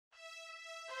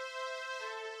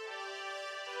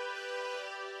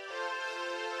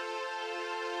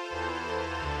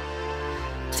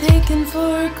Taken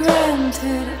for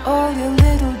granted all your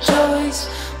little joys,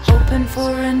 hoping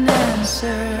for an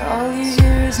answer, all you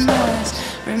hear is noise.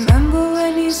 Remember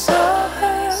when you saw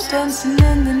her dancing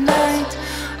in the night?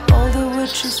 All the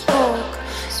words she spoke,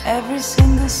 every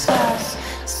single sigh.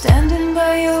 Standing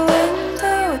by your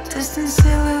window, a distant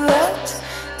silhouette,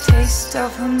 taste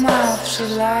of her mouth, she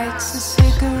lights a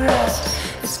cigarette.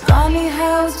 It's funny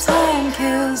how time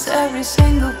kills every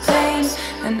single pain,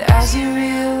 and as you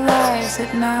realize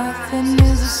that nothing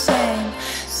is the same,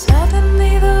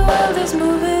 suddenly the world is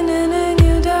moving in a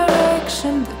new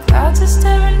direction. The clouds are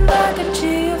staring back at you,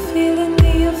 you're feeling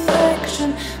the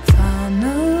affection.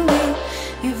 Finally,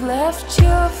 you've left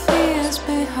your fears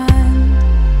behind.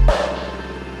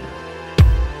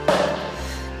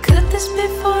 Could this be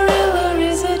for real, or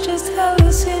is it just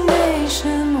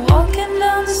hallucination? Walking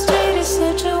down the street is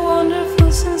such a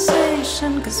wonderful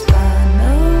sensation, 'cause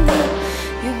finally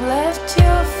you've left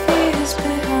your fears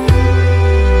behind.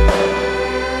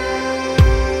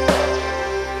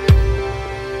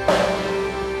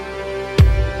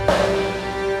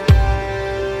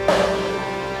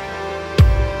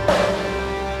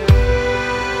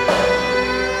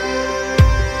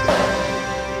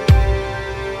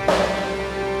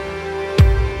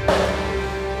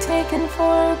 Taken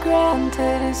for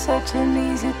granted is such an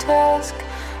easy task.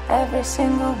 Every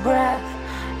single breath,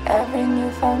 every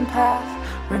newfound path.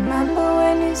 Remember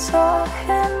when you saw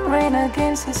him rain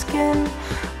against his skin,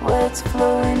 words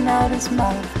flowing out his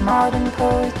mouth, modern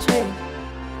poetry.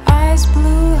 Eyes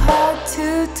blue, hard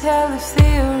to tell if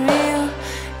they are real.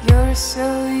 You're so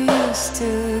used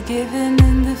to giving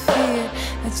in the fear.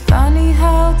 It's funny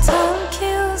how time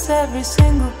kills every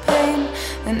single pain,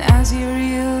 and as you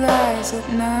realize that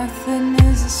nothing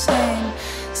is the same,